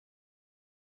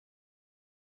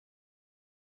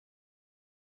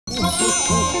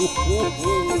Yeah,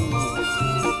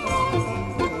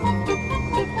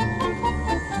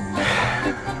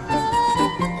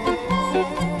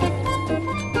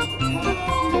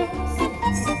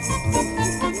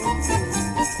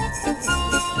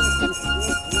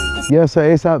 so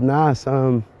ASAP Nas,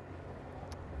 are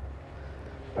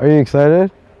you excited?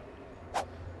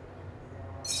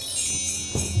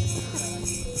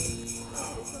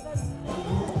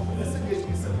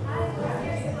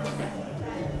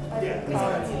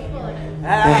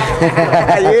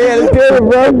 Yeah, let's get it,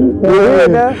 bro. We're here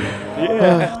now.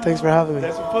 Yeah. Thanks for having me.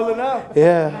 Thanks for pulling up.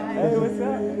 Yeah. Hey, what's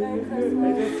up?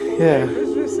 Yeah.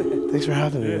 Thanks for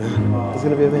having me, man. It's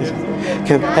gonna be amazing.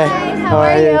 Kim, hey, Hi, how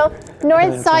are you?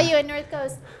 North saw you and North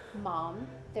goes, Mom,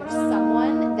 there's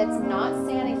someone that's not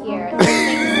Santa here that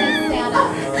thinks he's Santa.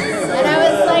 And I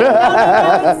was like, no,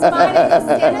 it's fine. I go,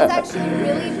 Santa's actually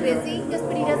really busy. He goes,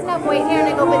 but he doesn't have white hair.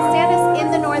 And I go, but Santa's in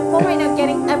the North Pole right now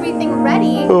getting everything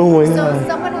ready. Oh my God. So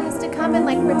someone has to come and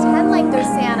like pretend like they're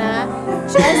Santa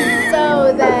just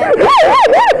so that,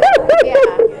 yeah.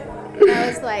 And I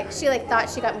was like, she like thought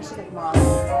she got me. She's like, Mom,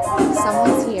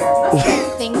 someone's here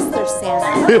that thinks they're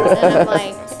Santa. And I'm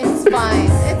like, it's fine.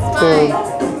 It's fine.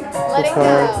 Let it go.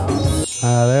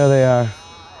 There they are.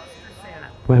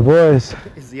 My boys.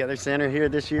 Is the other Santa here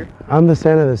this year? I'm the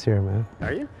Santa this year, man.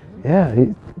 Are you? Yeah.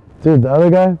 Dude, the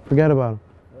other guy, forget about him.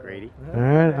 Grady. All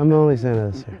right, I'm the only Santa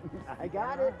this year. I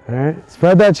got it. All right,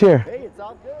 spread that cheer. Hey, it's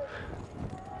all good.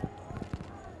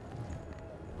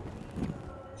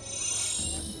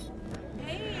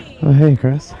 Oh, hey,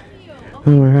 Chris. Oh,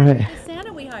 all right. The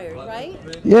Santa we hired, right?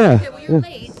 Yeah. Okay, well, you're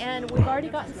late, and we've already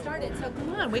gotten started, so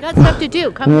come on. We got stuff to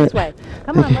do. Come this way.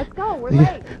 Come on, let's go. We're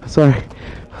late. Sorry.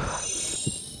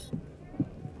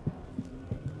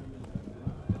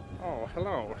 Oh,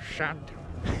 hello, Santa.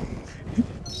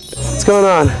 What's going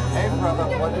on? Hey, brother,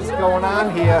 what is going on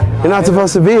here? You're not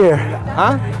supposed to be here.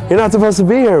 Huh? You're not supposed to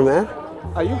be here, man.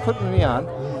 Are you putting me on?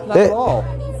 Not at all.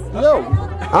 Yo.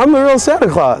 I'm the real Santa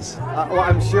Claus. Well,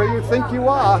 I'm sure you think you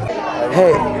are.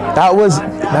 Hey,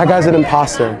 that guy's an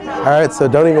imposter. All right, so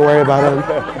don't even worry about him.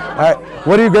 All right,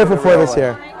 what are you grateful for this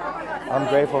year? I'm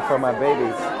grateful for my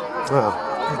babies. Oh,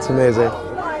 that's amazing.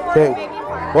 Okay.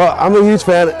 Well, I'm a huge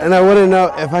fan, and I wouldn't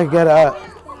know if I could get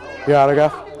your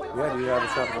autograph. Yeah, do you have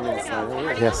something for me to sign?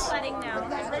 Yes.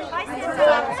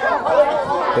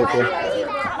 Thank you.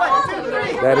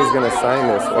 Daddy's gonna sign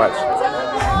this. Watch.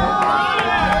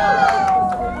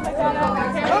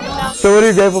 So what are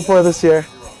you grateful for this year?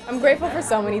 I'm grateful for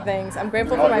so many things. I'm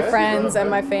grateful for my friends and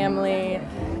my family.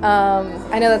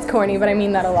 I know that's corny, but I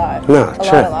mean that a lot. No,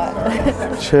 a lot.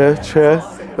 True.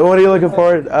 And what are you looking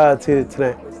forward to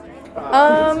tonight?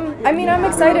 I mean, I'm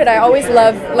excited. I always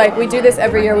love, like, we do this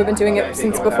every year. We've been doing it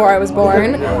since before I was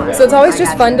born. So it's always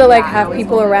just fun to, like, have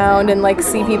people around and, like,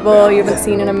 see people you haven't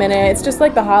seen in a minute. It's just,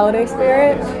 like, the holiday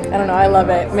spirit. I don't know. I love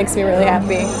it. It makes me really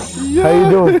happy. How you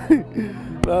doing?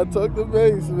 Nah, talk to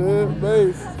Mace, man.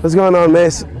 Mace. What's going on,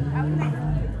 Mace?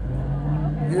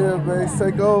 Yeah, Mace,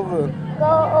 take over.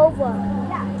 Go over.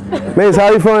 Mace, how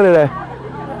are you feeling today?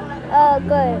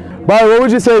 Good. Bobby, what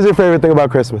would you say is your favorite thing about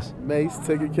Christmas? Mace,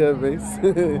 taking care of Mace.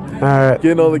 All right.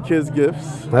 Getting all the kids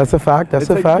gifts. That's a fact. That's a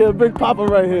Taking fact. care of Big Papa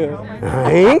right here.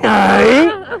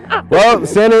 Aye. Well,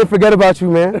 Santa didn't forget about you,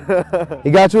 man.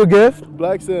 He got you a gift.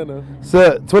 Black Santa. It's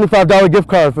a $25 gift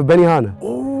card for Benihana.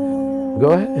 Ooh.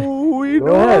 Go ahead. We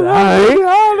Go ahead. Aye.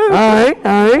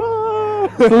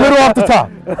 It's a little off the top.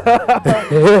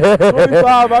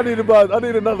 25. I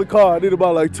need another car. I need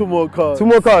about like 2 more cars. 2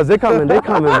 more cars. They coming,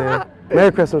 man.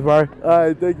 Merry Christmas, Barry. All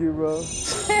right, thank you, bro.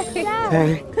 Hey.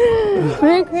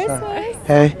 Merry Christmas.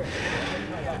 Hey.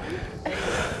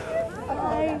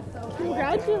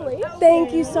 Congratulations.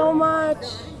 Thank you so much.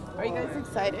 Are you guys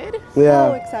excited? Yeah.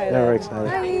 So excited. Yeah, we're excited.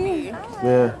 Hi.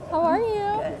 Yeah. How are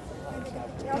you?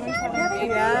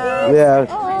 Yeah.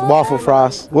 Waffle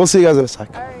frost. We'll see you guys in a sec.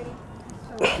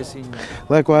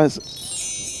 Likewise.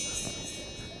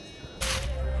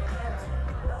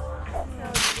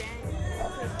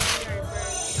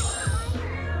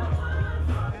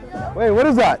 Wait, what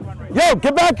is that? Yo,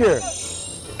 get back here.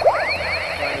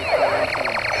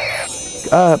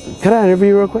 Can I interview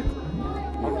you real quick?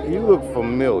 You look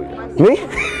familiar. Me? Yeah.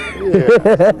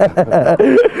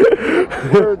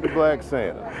 Where's the Black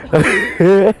Santa?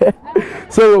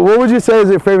 So, what would you say is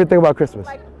your favorite thing about Christmas?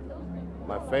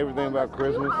 My favorite thing about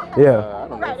Christmas? Yeah. I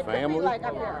don't know, family.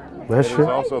 That's It's true.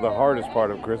 also the hardest part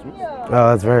of Christmas. Oh,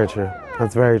 that's very true.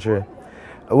 That's very true.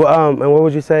 And what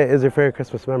would you say is your favorite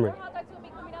Christmas memory?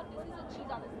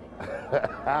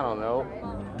 I don't know.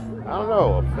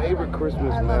 A favorite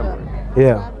Christmas memory.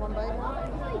 Yeah.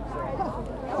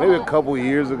 Maybe a couple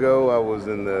years ago, I was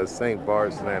in the St.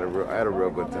 Bart's and I had a real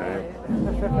good time.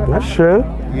 That's true.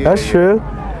 Yeah, That's yeah. true.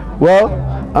 Well,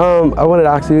 I wanted to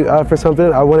ask you for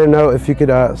something. I want to know if you could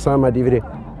sign my DVD.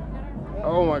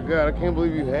 Oh my God, I can't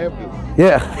believe you have this.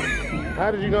 Yeah. How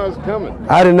did you know it was coming?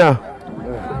 I didn't know,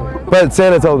 but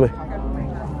Santa told me.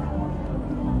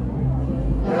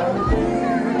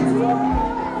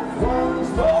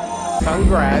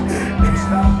 Congrats.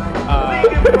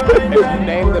 If you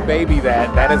name the baby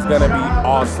that is gonna be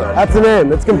awesome. That's the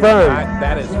name. It's confirmed.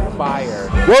 That is fire.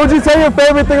 What would you say your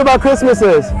favorite thing about Christmas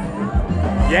is?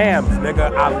 Yams,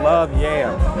 nigga. I love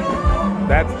yams.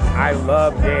 I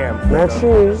love yams. That's nigga.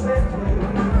 true.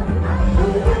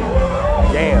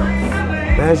 Yams.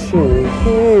 That's true.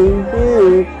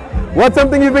 What's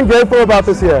something you've been grateful about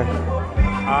this year?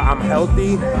 I'm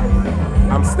healthy.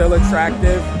 I'm still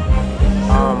attractive.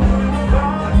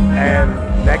 And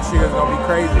next year is gonna be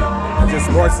crazy. Just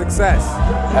more success.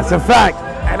 That's a fact.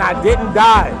 And I didn't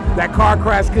die. That car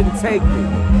crash couldn't take me.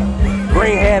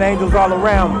 Green hand angels all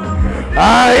around me.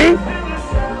 All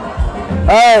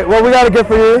right, well, we got a gift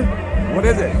for you. What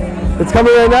is it? It's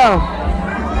coming right now.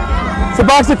 It's a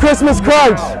box of Christmas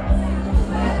Crunch.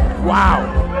 Wow.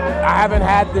 I haven't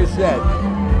had this yet.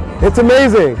 It's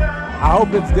amazing. I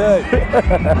hope it's good.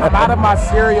 I'm out of my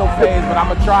cereal phase, but I'm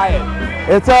gonna try it.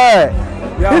 It's all right.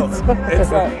 Yo,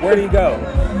 where do you go?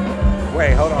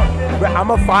 Wait, hold on. I'm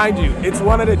gonna find you. It's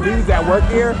one of the dudes that work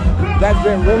here that's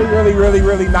been really, really, really,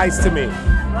 really nice to me.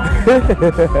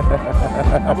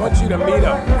 I want you to meet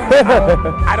him.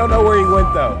 I don't know where he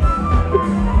went though.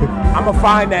 I'm gonna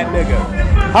find that nigga.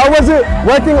 How was it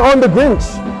working on The Grinch?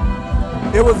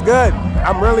 It was good.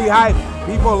 I'm really hyped.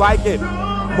 People like it.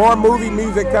 More movie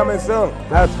music coming soon.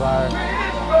 That's fire.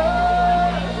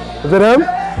 Is it him?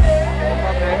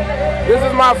 This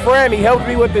is my friend. He helped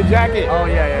me with the jacket. Oh,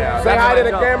 yeah. Say hi to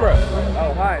the camera.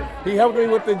 Oh, hi. He helped me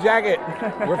with the jacket.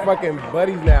 We're fucking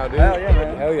buddies now, dude. Hell yeah,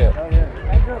 man. Hell yeah.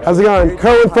 How's it going?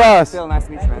 Kerwin Frost. Still nice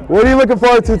to meet you, man. What are you looking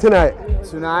forward to tonight?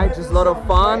 Tonight, just a lot of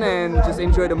fun and just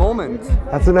enjoy the moment.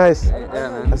 That's a nice. Yeah,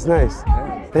 man. That's nice.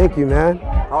 Thank you, man.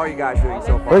 How are you guys doing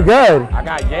so far? We're good. I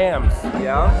got yams.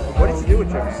 Yeah? What did you do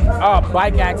with your hands?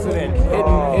 Bike accident,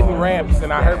 hitting ramps,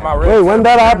 and I hurt my wrist. Wait, when did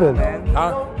that happen?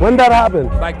 Huh? When did that happen?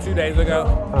 Like 2 days ago.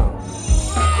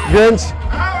 Grinch,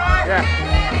 Yeah.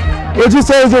 what'd you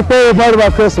say is your favorite part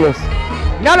about Christmas?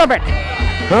 None of it.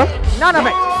 Huh? None of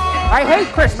it. I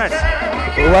hate Christmas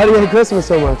Well, why do you hate Christmas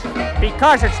so much?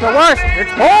 because it's the worst. It's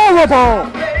horrible.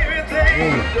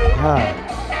 God.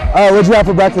 All right, what'd you have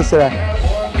for breakfast today?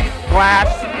 Glass,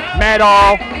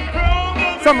 metal,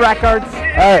 some records. All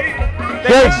right. They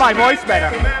Grinch, make my voice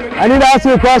better. I need to ask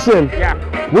you a question. Yeah.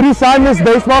 Would you sign this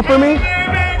baseball for me?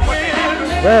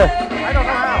 Where? I don't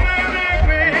know how.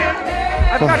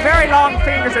 I've got very long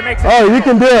fingers. It makes it. Oh, you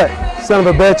can do it, son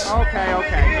of a bitch.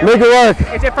 Okay. Make it work.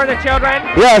 Is it for the children?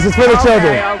 Yes, it's for the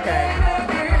children. Okay.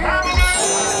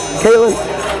 Caitlin.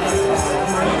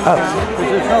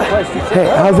 Hey,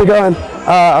 how's it going?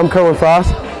 I'm Kerwin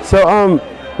Frost. So,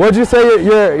 what'd you say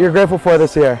you're grateful for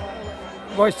this year?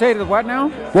 What say to the what now?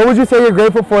 What would you say you're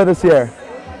grateful for this year?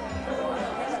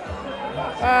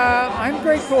 I'm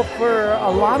grateful for a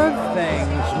lot of things.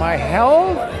 My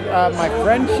health, my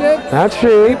friendships. That's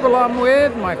true. People I'm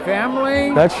with, my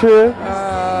family. That's true.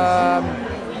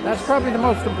 That's probably the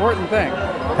most important thing.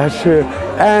 That's true.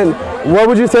 And what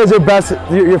would you say is your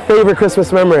favorite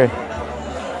Christmas memory?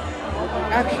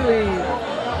 Actually,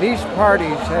 these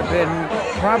parties have been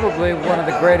probably one of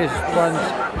the greatest ones.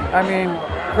 I mean,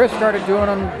 Chris started doing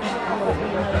them,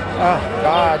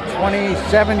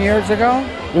 27 years ago.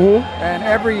 Mm-hmm. And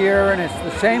every year, and it's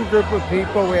the same group of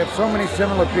people. We have so many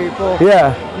similar people.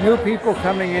 Yeah. New people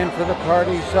coming in for the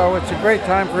party. So it's a great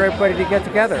time for everybody to get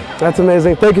together. That's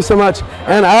amazing. Thank you so much.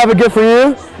 And I have a gift for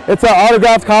you. It's an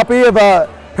autographed copy of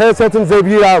Paris Hilton's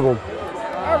debut album.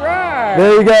 All right.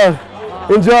 There you go.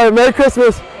 Enjoy. Merry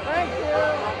Christmas.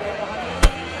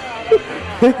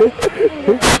 Thank you.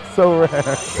 So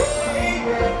rare.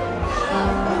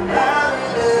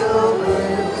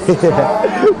 All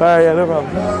right, yeah, no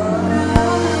problem.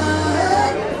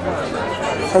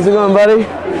 How's it going, buddy?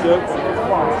 Good.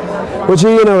 What you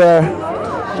eating over there?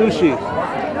 Sushi.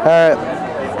 All right.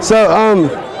 So,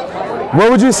 what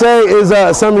would you say is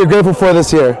something you're grateful for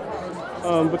this year?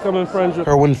 Becoming friends with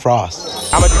Kerwin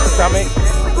Frost. I'm gonna do stomach,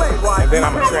 and then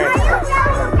I'm gonna transfer.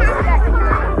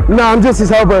 No, I'm just his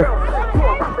helper.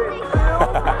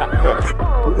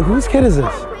 Whose kid is this?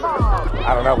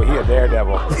 I don't know, but he a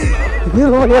daredevil. You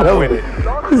don't get I'm with it.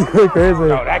 He's going crazy.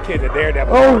 No, that kid's a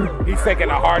daredevil. Oh. He's taking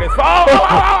the hardest.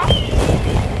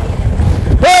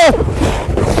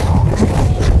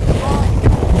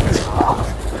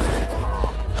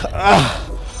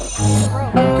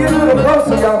 Get a little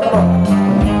closer, y'all. Come on.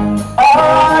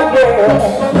 Oh, yeah.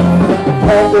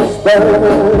 And this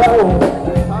bird,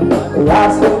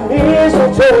 lots of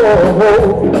mistletoe,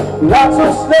 lots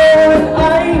of snow and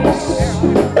ice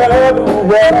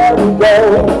everywhere we go.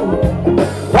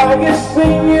 While you're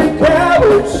singing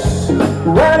carols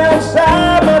right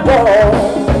outside my door.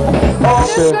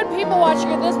 There's good people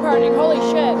watching at this party. Holy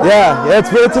shit. Yeah, it's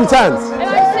intense. And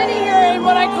I'm sitting here in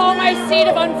what I call my seat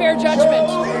of unfair judgment,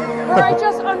 where I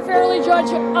just unfairly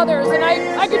judge others, and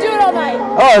I could do it all night.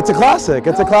 Oh, it's a classic.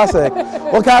 It's a classic.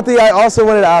 Well, Kathy, I also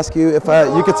wanted to ask you if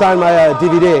you could sign my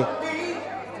DVD.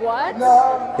 What?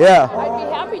 Yeah. I'd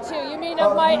be happy to. You mean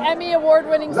of my Emmy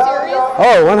Award-winning series?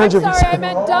 Oh, 100%. I'm sorry, I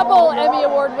meant double Emmy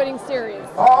Award-winning series.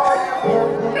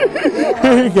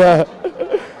 Here you go.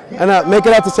 And make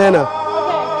it out to Santa.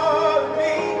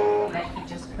 That he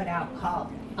just put out called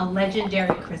A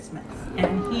Legendary Christmas.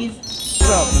 And he's...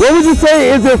 What would you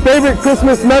say is your favorite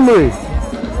Christmas memory?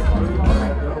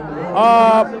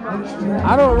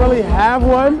 I don't really have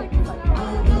one,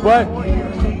 but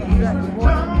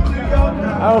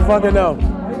I don't fucking know.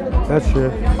 That's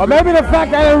true. Or maybe the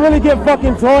fact that I didn't really get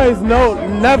fucking toys,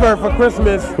 never for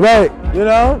Christmas. Right. You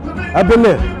know? I've been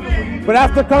there. But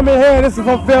after coming here, this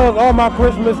fulfills all my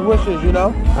Christmas wishes, you know?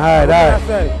 All right, all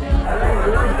right.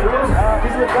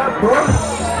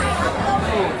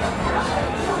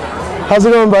 How's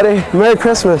it going, buddy? Merry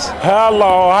Christmas.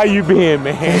 Hello, how you been,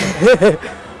 man?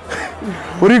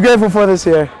 What are you grateful for this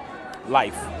year?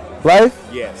 Life. Life?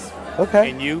 Yes. Okay.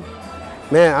 And you?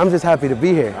 Man, I'm just happy to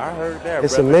be here. I heard that,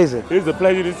 It's brother. amazing. It's a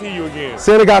pleasure to see you again.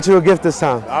 Santa got you a gift this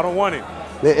time. I don't want it.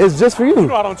 It's just for you. You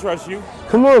know I don't trust you.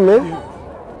 Come on, man.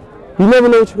 You never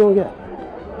know what you're gonna get.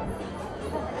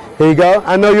 Here you go.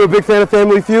 I know you're a big fan of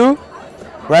Family Feud.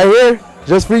 Right here,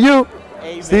 just for you,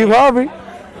 Amen. Steve Harvey.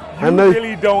 You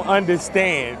really don't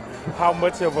understand how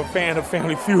much of a fan of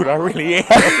Family Feud I really am.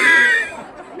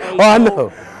 Oh, I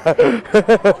know.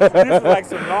 This is like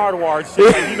some Nardwar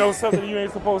shit. Like, you know something you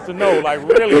ain't supposed to know. Like,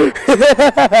 really. Dude,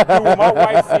 when my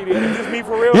wife see this, is this me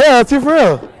for real? Yeah, it's you for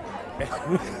real.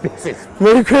 This is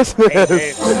Merry Christmas.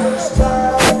 Amen.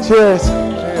 Cheers.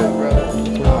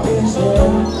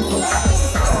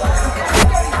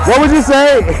 What would you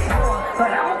say?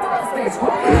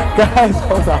 Guys,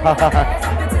 hold on.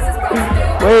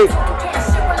 Wait.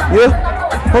 Yeah.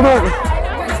 Hold on.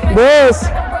 This.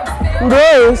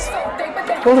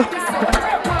 Hold on.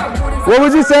 What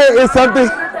would you say is something?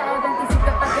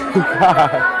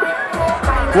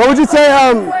 What would you say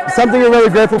something you're really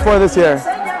grateful for this year? Easy.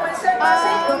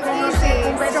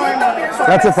 Stormy.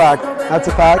 That's a fact. That's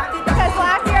a fact. Because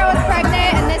last year I was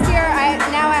pregnant, and this year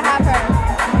now I have her,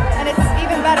 and it's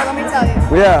even better. Let me tell you.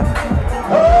 Yeah.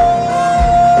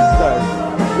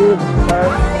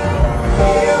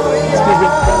 Excuse me.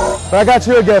 But I got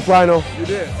you a gift, Lionel. You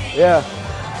did? Yeah.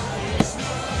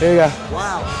 Here you go.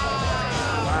 Wow.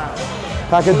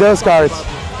 Pack of dose cards.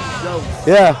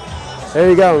 Yeah. There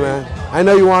you go, man. I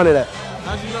know you wanted it.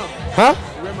 How'd you know? Huh?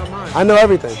 You read my mind. I know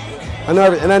everything. I know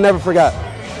everything, and I never forgot.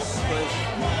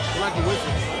 Like a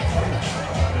wizard.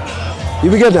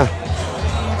 You be good now.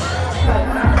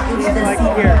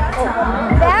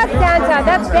 Bad Santa.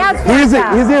 That's bad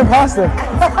Santa. He's the imposter.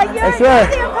 I swear.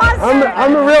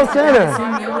 I'm the real Santa.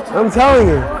 I'm telling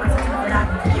you.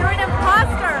 You're an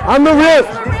imposter. I'm the real.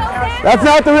 That's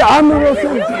not the real. I'm the real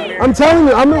Santa. I'm telling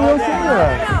you, I'm the real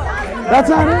Santa. That's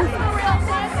not it.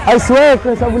 I swear,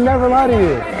 Chris, I would never lie to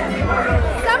you.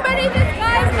 Somebody, this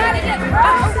guy's got to get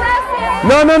processed.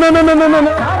 No.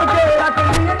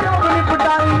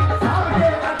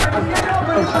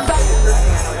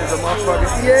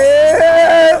 Yeah!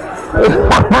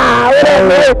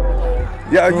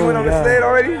 Yo, you went on the stage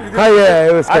already? Oh yeah,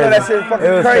 it was crazy. I know that shit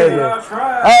fucking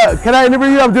crazy. Can I interview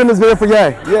you? I'm doing this video for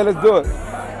Yay. Yeah, let's do it.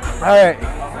 All right.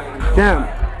 Damn.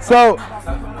 So,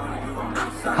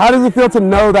 how does it feel to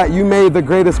know that you made the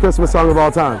greatest Christmas song of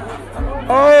all time?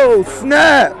 Oh,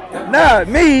 snap. Not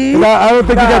me. I don't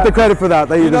think you got the credit for that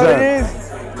you know deserve. what it is?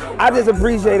 I just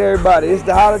appreciate everybody. It's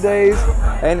the holidays,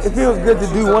 and it feels good to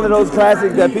do one of those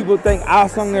classics that people think I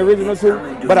sung the original to,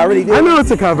 but I really did. I know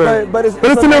it's a cover, but it's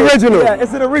an original. Yeah,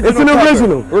 it's an original. It's an cover.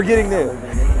 original. We're getting there.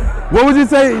 What would you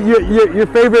say your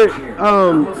favorite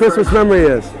Christmas memory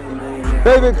is?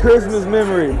 Favorite Christmas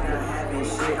memory?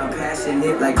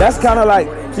 That's kind of like,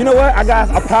 you know what? I got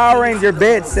a Power Ranger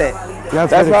bed set.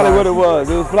 That's probably what it was.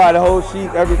 It was fly, the whole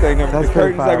sheet, everything, the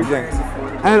curtains, everything.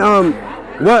 And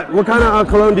what kind of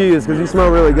cologne do you use? Because you smell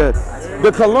really good.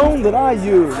 The cologne that I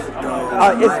use,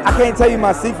 I can't tell you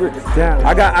my secret. Yeah.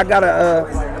 I got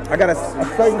a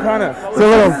certain kind of. It's a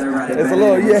little. It's a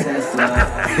little,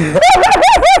 yeah.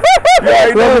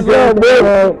 Love you,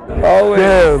 man. Always.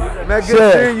 Damn. Man, good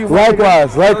Shit. seeing you.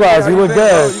 Likewise. You look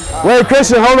good. Wait,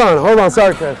 Christian, hold on.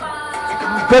 Sorry, Chris.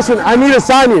 Christian, I need to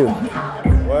sign you.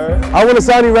 Word? I want to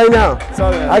sign you right now.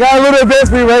 I got a little advance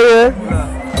for you right here.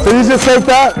 So you just take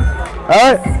that. All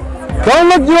right. Don't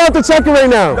look. You don't have to check it right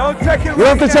now. Don't check it. You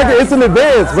don't have to check it. It's an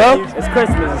advance, bro. It's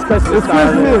Christmas. It's Christmas. It's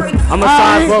Christmas. I'm a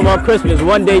sign for on Christmas.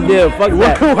 One day deal. Fuck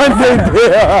that. One day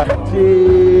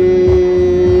deal.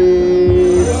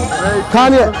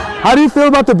 Kanye, how do you feel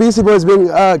about the Beastie Boys being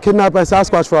kidnapped by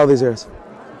Sasquatch for all these years?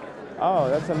 Oh,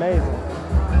 that's amazing.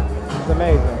 It's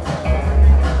amazing.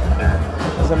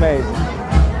 It's amazing.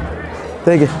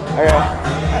 Thank you. Okay.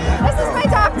 This is my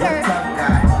doctor.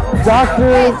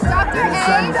 Doctor. It's Dr. A.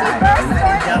 She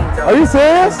first Are you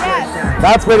serious? Yes.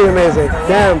 That's pretty amazing.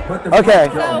 Damn. Okay.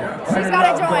 So she's got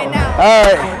to join now. All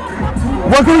right.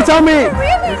 What can you tell me?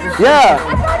 Yeah.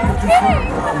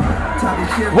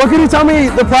 What can you tell me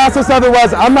the process of it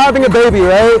was? I'm having a baby,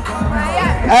 right?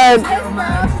 And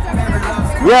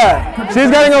yeah, she's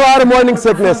getting a lot of morning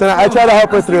sickness, and I try to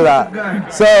help her through that.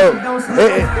 So,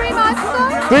 3 months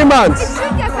though? 3 months. It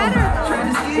should get better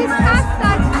though. She's past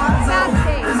that bad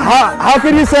stage. How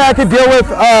could you say I could deal with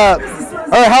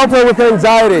or help her with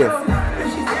anxiety?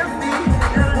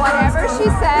 Whatever she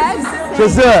says.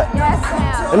 Just do it. Yes,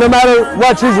 ma'am. And no matter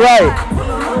what, she's right.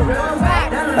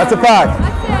 That's a fact.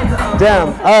 Damn.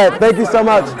 All right. Thank you so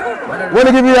much. I'm going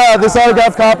to give you this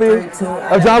autographed copy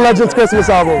of John Legend's Christmas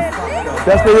album.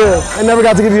 Just for you. I never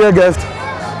got to give you a gift.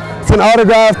 It's an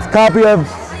autographed copy of,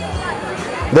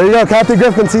 there you go, Captain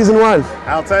Griffin Season 1.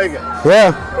 I'll take it.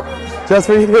 Yeah. Just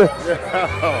for you.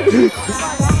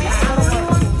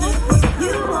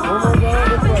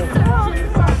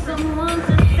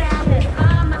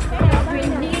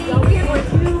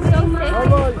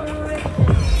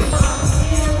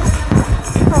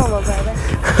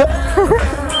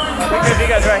 You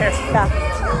guys right here. Yeah.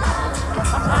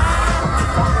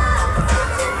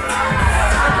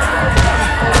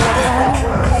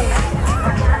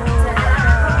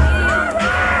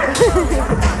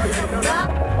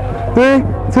 Three,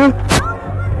 two.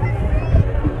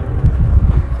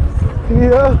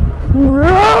 Yeah.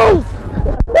 Rose!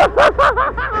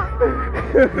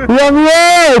 Young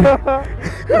man!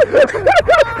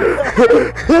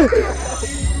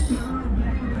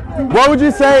 What would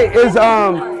you say is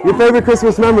your favorite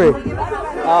Christmas memory?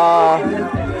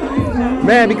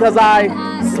 Man, because I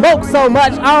smoke so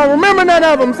much, I don't remember none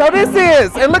of them. So this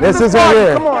is, and look at This this is right party.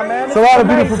 here. Come on, man. It's a lot of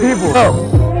beautiful people. Oh,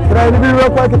 can I interview you real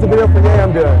quick? It's a video for Yay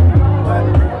I'm doing.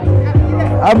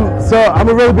 I'm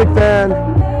a really big fan.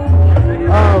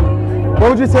 What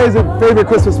would you say is your favorite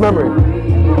Christmas memory?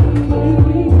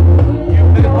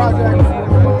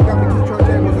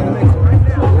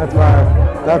 That's fine.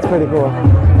 That's pretty cool.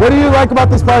 What do you like about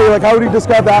this party? Like, how would you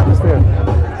describe the atmosphere?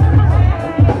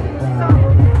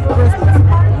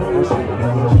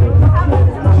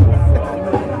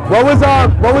 What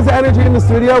was the energy in the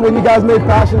studio when you guys made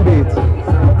Passion Beats?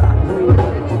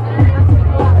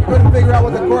 Couldn't figure out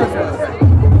what the chorus was.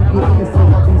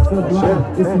 Shit.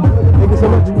 Thank you so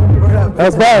much.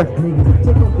 That's fine.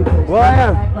 Well, I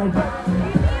am.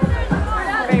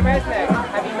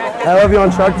 I love you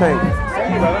on Shark Tank.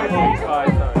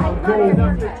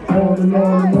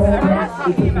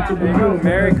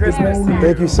 Merry Christmas to you.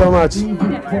 Thank you so much.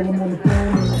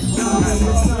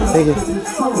 Thank you.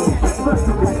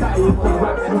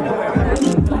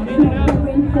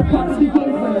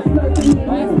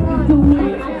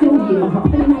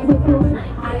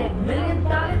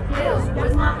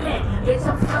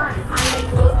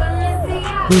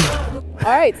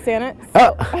 All right, Santa.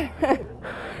 So,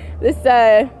 this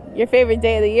your favorite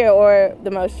day of the year or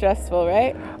the most stressful,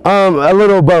 right? A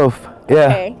little both. Yeah.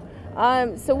 Okay.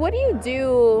 So what do you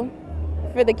do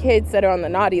for the kids that are on the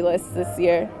naughty list this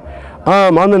year?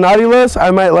 On the naughty list,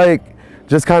 I might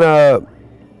just kind of,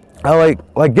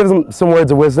 like give them some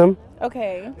words of wisdom.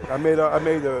 Okay. I made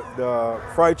the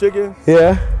fried chicken.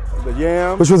 Yeah. The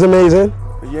yams. Which was amazing.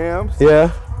 The yams.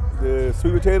 Yeah. The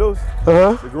sweet potatoes.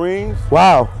 Uh-huh. The greens.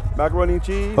 Wow. Macaroni and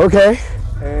cheese. Okay.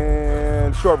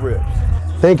 And short ribs.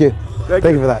 Thank you. Thank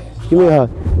you for that. Give me a hug.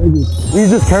 Thank you. You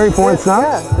just carry foreign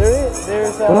snacks? Yeah,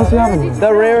 there's what else do you have in here?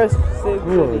 the rarest.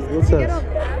 What's this?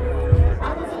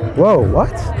 Whoa,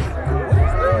 what?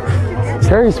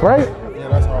 Cherry Sprite? Yeah,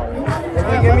 that's hard. If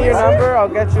you give me your number, I'll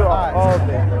get you all of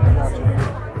it.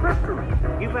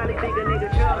 You probably think the nigga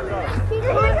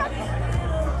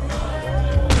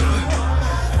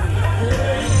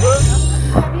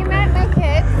Have you met my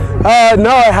kids?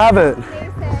 No, I haven't.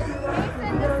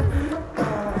 Jason, this is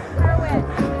Kerwin.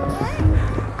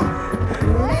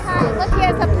 Say hi. Look, he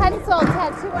has a pencil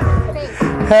tattoo on his face.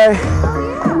 Hey.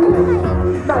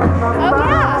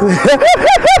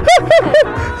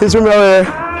 He's from over there.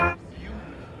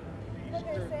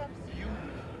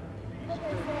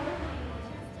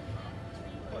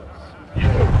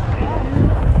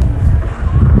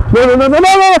 No.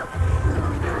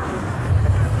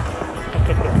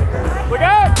 Look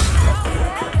out!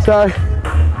 Sorry.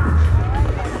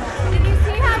 Did you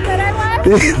see how good I was?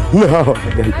 No, I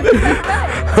didn't.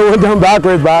 I went down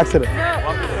backwards by accident.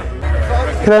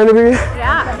 Can I interview you?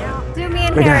 Yeah. Do me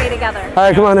and Harry together. All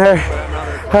right, come on, Harry.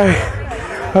 Harry,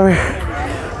 over here.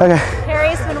 Okay.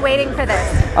 Harry's been waiting for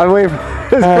this. I'm waiting for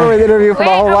this interview for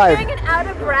my whole life. Are we doing an out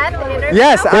of breath interview?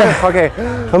 Yes, okay.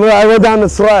 I went down the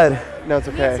sled. No, it's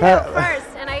okay. Me too, first,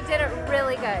 and I did it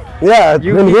really good. Yeah,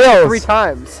 You in heels. 3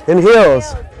 times. In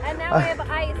heels. And now I have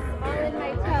ice all in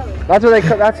my toes. That's what they.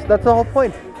 That's the whole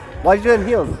point. Why'd you do it in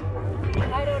heels? I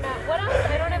don't know. What else?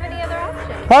 I don't have any other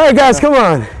options. All right, guys, come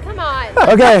on. Come on.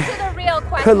 Okay. Let's get to the real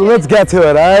question. Let's get to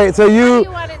it, all right? So you,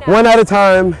 one at a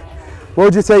time, what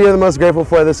would you say you're the most grateful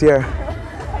for this year?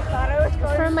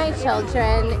 For my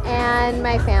children and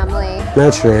my family.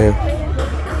 That's true.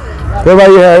 What about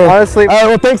you, Harry? Honestly. All right,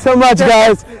 well, thanks so much,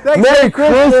 guys. Merry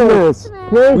Christmas.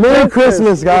 Merry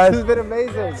Christmas, guys. This has been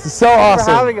amazing. This is so Thanks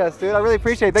awesome. for having us, dude. I really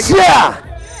appreciate it. Thank you. Yeah!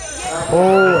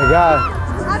 Oh, my God.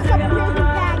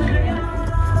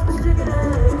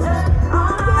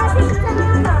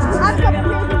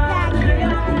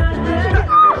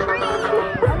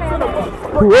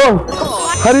 Whoa!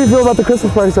 How do you feel about the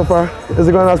Christmas party so far? Is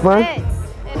it going as planned? It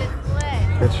is lit.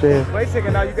 That's true. Wait a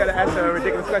second, now you gotta answer a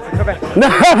ridiculous question. Come back. Wait,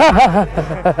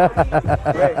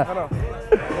 hold on.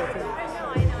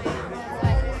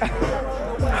 I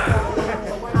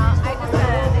just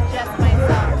gotta adjust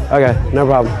myself. Okay, no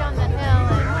problem. On the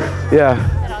hill Yeah.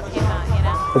 and it all came out, you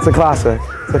know? It's a classic.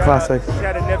 It's a classic. She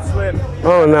had a nip slip.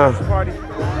 Oh, no. Party.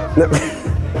 Nip.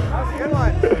 That was a good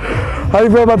one. How do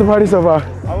you feel about the party so far?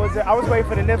 I was waiting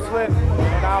for the nip slip, and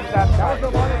now I'm satisfied.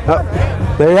 Oh,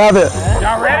 there you have it.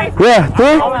 Y'all ready? Yeah, 3,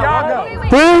 Oh, y'all go.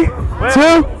 3,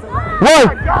 2, 1.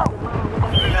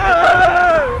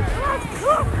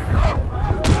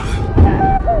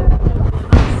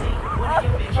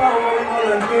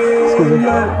 Excuse me.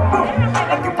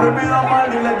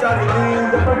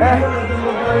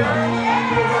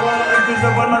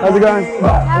 How's it going?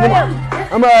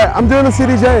 I'm alright. I'm doing the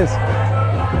CDJs.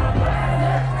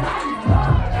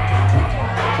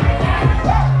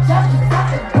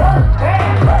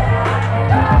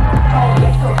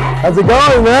 How's it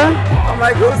going, man? I'm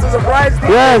like, who's the surprise?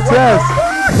 Yes, yes.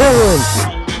 Kerwin.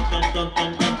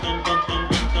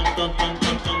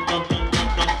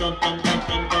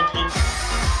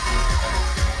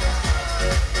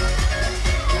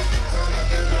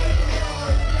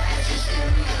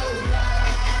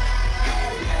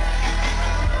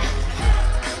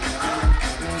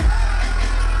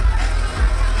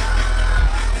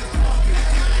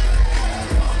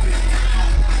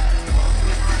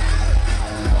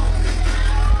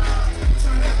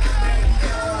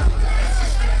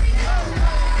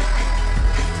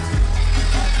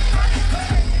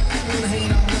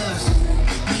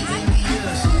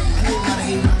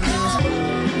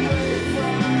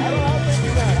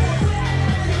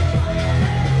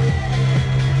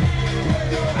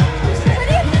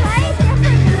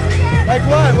 Like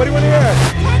what? What do you want to hear?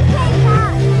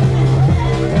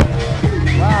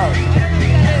 Wow.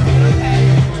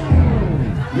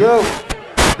 Yo,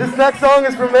 this next song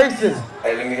is from Mason.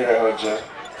 Hey, let me hear that whole Jeff.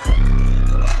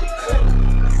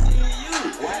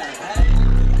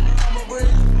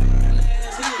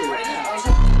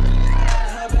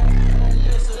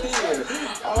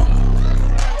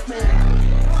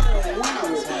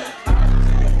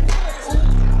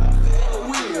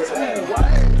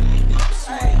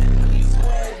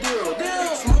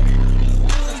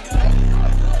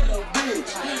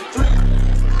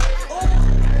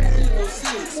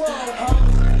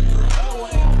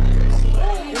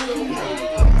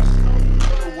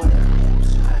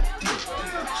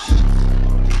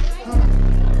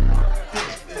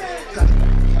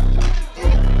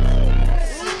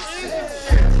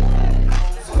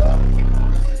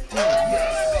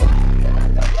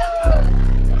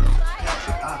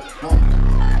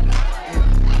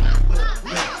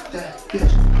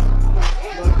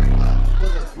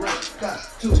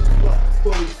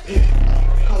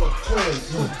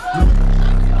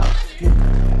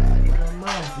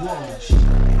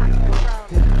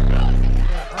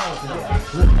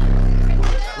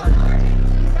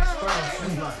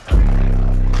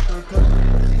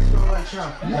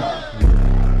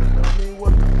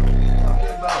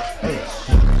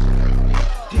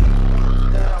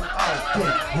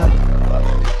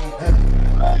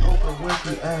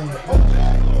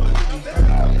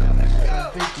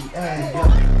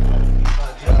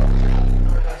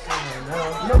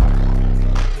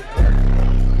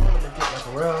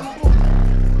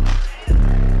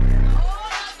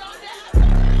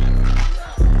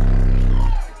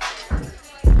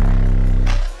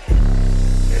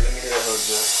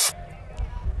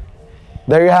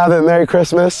 There you have it. Merry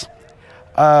Christmas.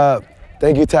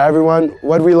 Thank you to everyone.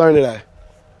 What did we learn today?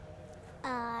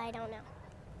 I don't know.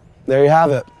 There you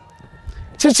have it.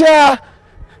 Cha-cha!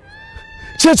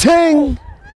 Cha-ching!